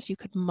areas, you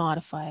could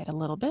modify it a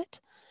little bit.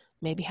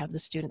 Maybe have the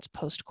students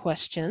post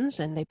questions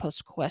and they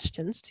post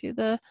questions to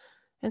the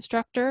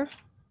instructor.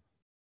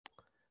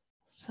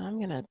 So I'm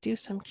gonna do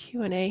some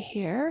Q&A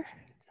here.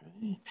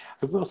 Okay.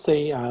 I will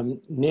say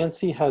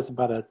Nancy has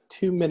about a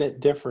 2-minute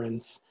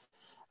difference.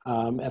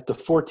 At the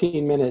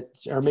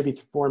 14-minute, or maybe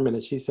 4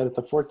 minutes, she said at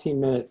the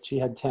 14-minute she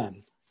had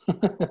 10.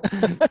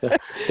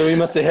 so we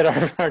must have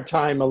hit our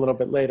time a little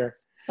bit later.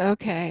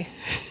 Okay.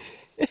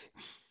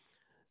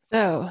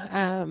 So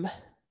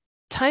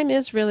time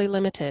is really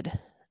limited,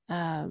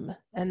 and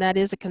that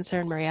is a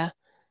concern, Maria.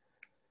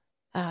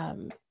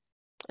 And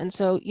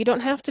so you don't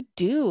have to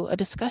do a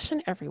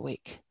discussion every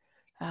week.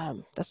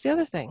 That's the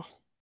other thing.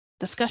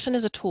 Discussion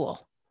is a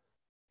tool.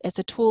 It's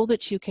a tool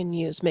that you can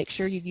use. Make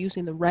sure you're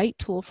using the right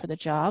tool for the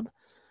job.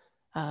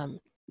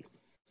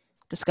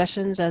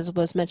 Discussions, as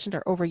was mentioned,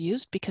 are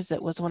overused because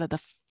it was one of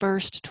the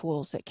first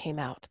tools that came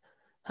out.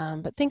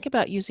 But think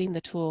about using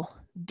the tool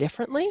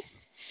differently.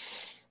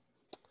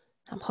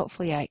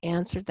 Hopefully I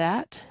answered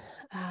that.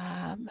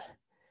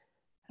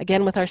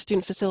 Again, with our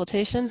student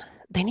facilitation,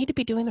 they need to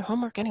be doing their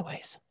homework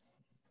anyways.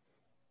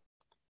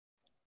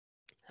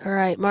 All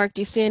right, Mark,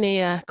 do you see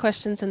any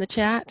questions in the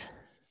chat?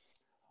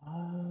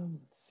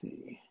 Let's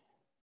see.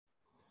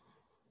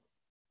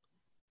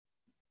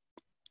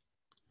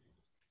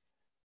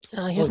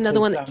 Here's another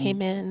one that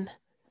came in.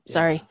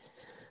 Sorry.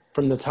 Yes.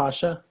 From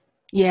Natasha?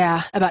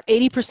 Yeah, about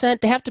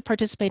 80%. They have to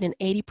participate in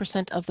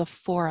 80% of the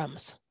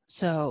forums.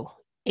 So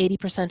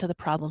 80% of the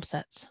problem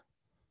sets.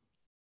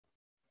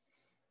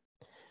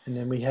 And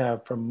then we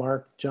have from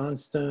Mark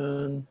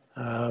Johnston.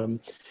 Can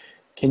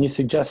you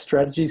suggest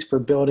strategies for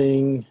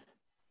building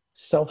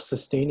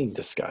self-sustaining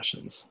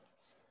discussions?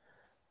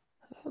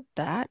 Oh,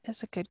 that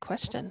is a good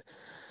question.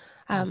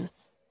 I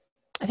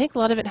think a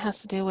lot of it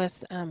has to do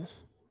with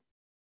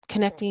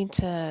connecting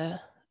to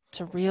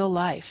real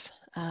life.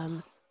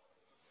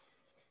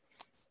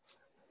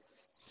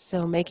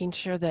 So making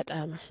sure that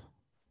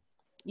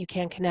you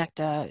can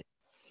connect.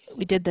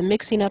 We did the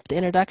mixing up the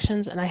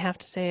introductions, and I have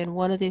to say in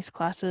one of these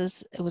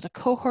classes, it was a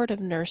cohort of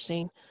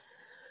nursing,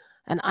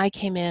 and I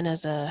came in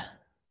as I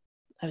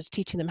was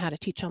teaching them how to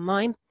teach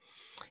online,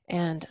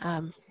 and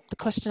the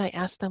question I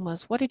asked them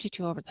was, what did you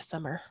do over the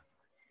summer?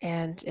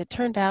 And it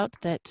turned out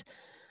that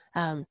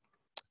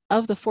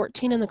of the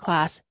 14 in the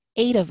class,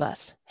 8 of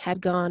us had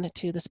gone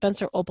to the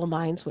Spencer Opal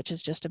Mines, which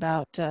is just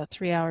about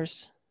 2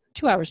 hours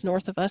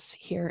north of us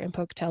here in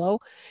Pocatello.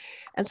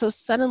 And so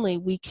suddenly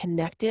we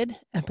connected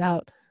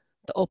about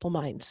the opal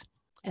mines.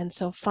 And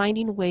so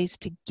finding ways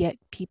to get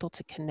people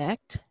to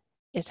connect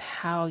is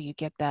how you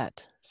get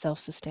that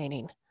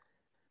self-sustaining,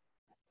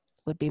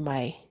 would be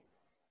my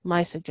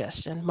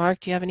suggestion.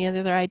 Mark, do you have any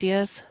other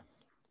ideas?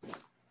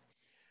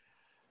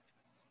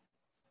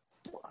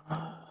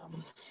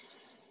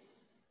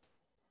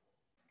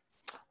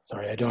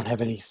 Sorry, I don't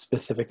have any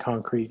specific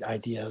concrete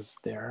ideas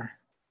there.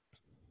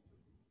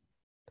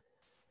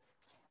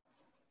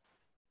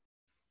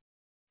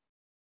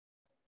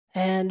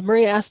 And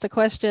Maria asked the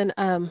question,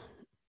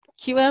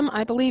 QM,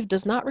 I believe,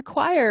 does not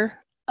require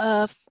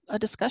a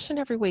discussion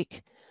every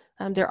week.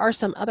 There are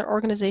some other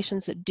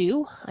organizations that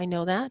do, I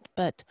know that,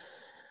 but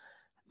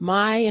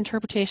my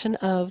interpretation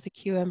of the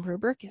QM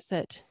rubric is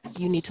that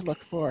you need to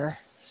look for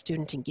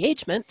student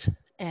engagement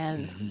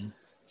and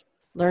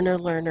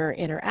learner-learner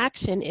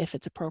interaction if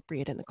it's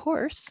appropriate in the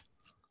course.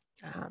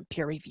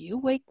 Peer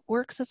review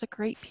works as a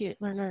great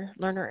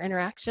learner-learner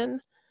interaction.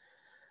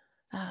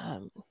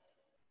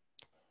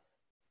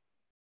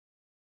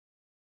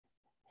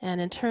 And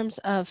in terms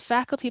of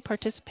faculty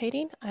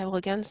participating, I will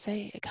again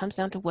say it comes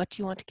down to what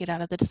you want to get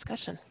out of the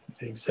discussion.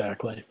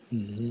 Exactly.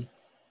 Mm-hmm.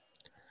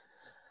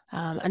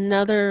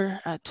 Another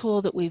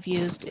tool that we've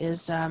used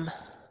is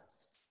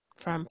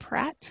from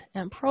Pratt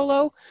and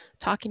Prolo,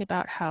 talking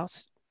about how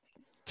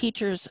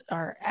teachers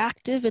are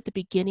active at the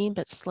beginning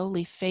but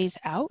slowly phase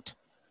out.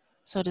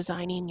 So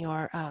designing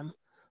your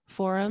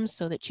forums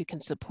so that you can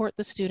support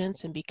the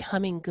students in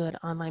becoming good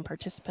online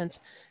participants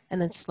and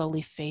then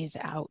slowly phase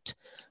out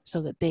so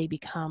that they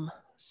become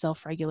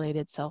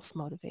self-regulated,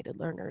 self-motivated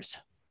learners.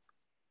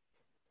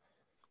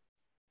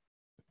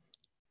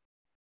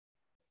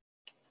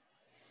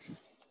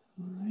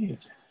 All right.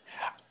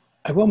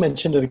 I will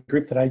mention to the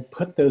group that I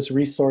put those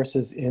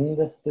resources in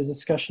the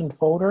discussion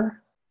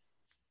folder,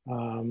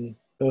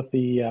 both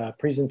the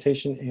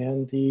presentation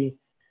and the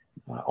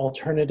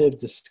alternative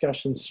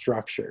discussion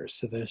structures.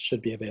 So this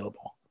should be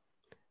available.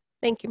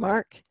 Thank you,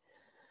 Mark.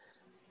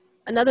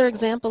 Another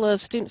example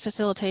of student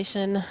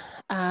facilitation,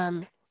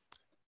 I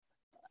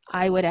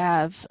would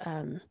have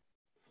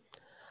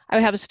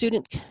a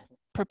student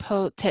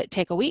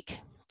take a week,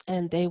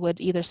 and they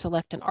would either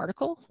select an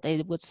article,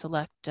 they would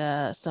select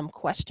some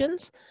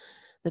questions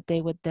that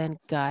they would then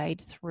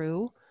guide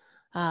through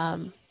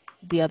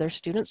the other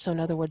students. So in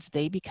other words,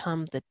 they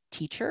become the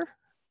teacher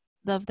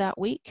of that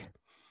week.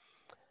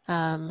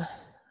 I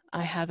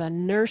have a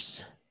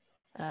nurse,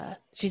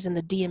 she's in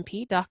the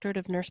DNP, Doctorate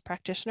of Nurse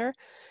Practitioner,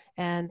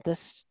 and the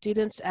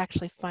students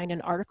actually find an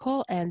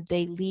article and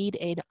they lead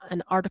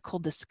an article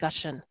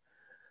discussion.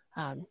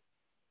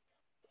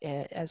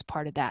 as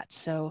part of that.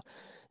 So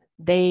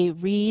they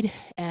read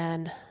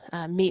and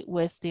meet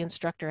with the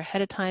instructor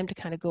ahead of time to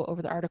kind of go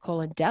over the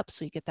article in depth,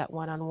 so you get that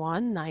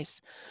one-on-one,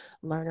 nice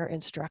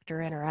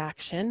learner-instructor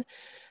interaction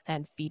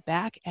and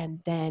feedback.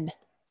 And then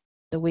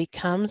the week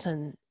comes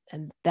and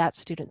that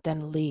student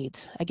then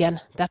leads. Again,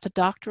 that's a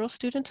doctoral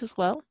student as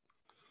well.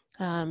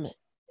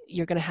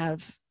 You're going to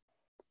have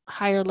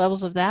higher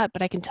levels of that,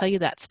 but I can tell you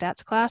that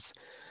stats class,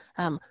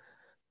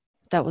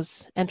 that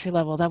was entry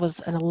level. That was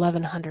an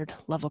 1100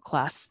 level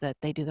class that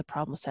they do the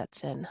problem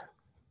sets in.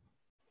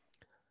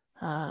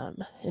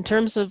 In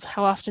terms of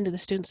how often do the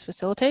students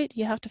facilitate,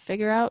 you have to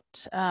figure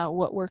out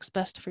what works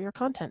best for your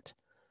content.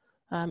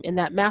 In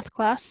that math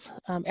class,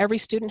 every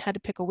student had to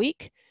pick a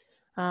week.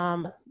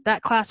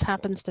 That class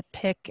happens to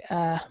pick,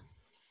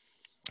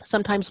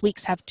 sometimes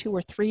weeks have 2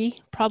 or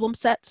 3 problem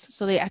sets,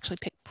 so they actually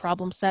pick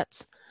problem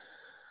sets.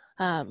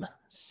 And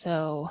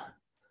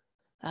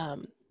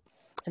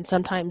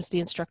sometimes the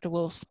instructor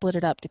will split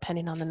it up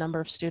depending on the number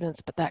of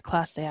students, but that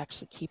class, they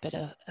actually keep it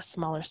a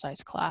smaller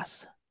size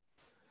class.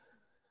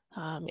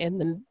 In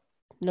the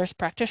nurse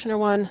practitioner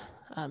one,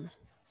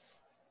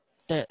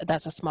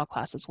 that's a small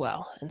class as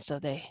well. And so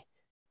they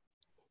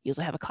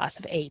usually have a class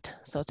of 8.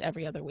 So it's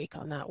every other week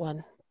on that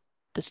one.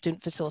 The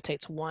student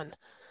facilitates one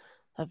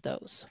of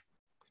those.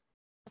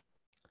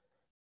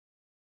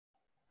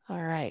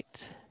 All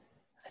right.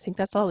 I think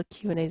that's all the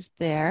Q&As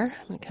there.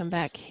 I'm going to come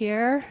back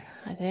here.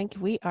 I think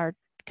we are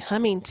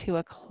coming to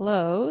a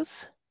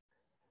close.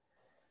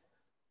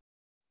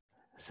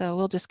 So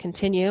we'll just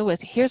continue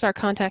with, here's our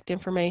contact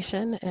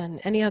information and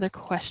any other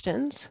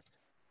questions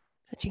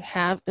that you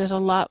have. There's a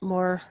lot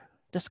more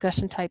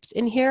discussion types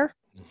in here.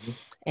 Mm-hmm.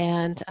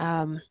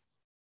 And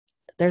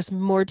there's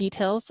more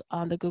details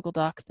on the Google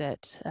Doc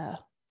that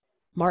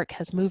Mark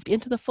has moved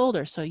into the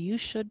folder. So you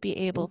should be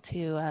able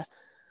to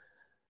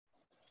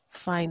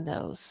find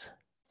those.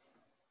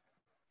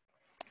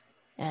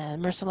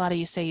 And Mercelada,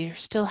 you say you're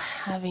still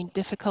having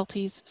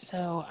difficulties.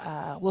 So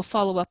we'll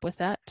follow up with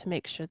that to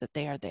make sure that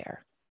they are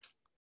there.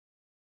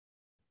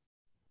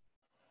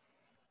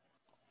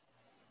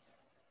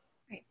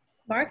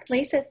 Mark,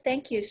 Lisa,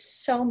 thank you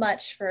so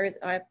much for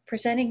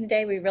presenting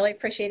today. We really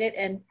appreciate it.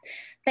 And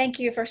thank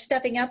you for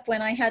stepping up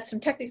when I had some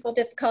technical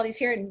difficulties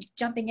here and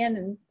jumping in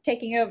and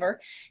taking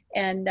over.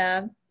 And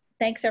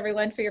thanks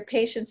everyone for your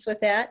patience with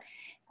that.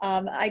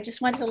 I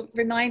just want to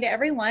remind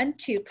everyone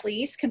to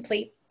please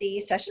complete the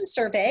session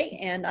survey.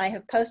 And I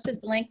have posted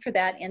the link for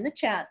that in the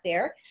chat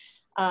there.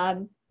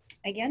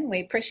 Again, we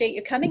appreciate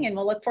you coming and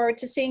we'll look forward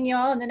to seeing you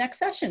all in the next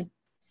session.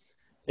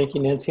 Thank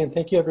you, Nancy, and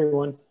thank you,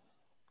 everyone.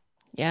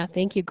 Yeah,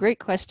 thank you. Great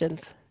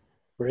questions.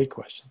 Great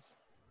questions.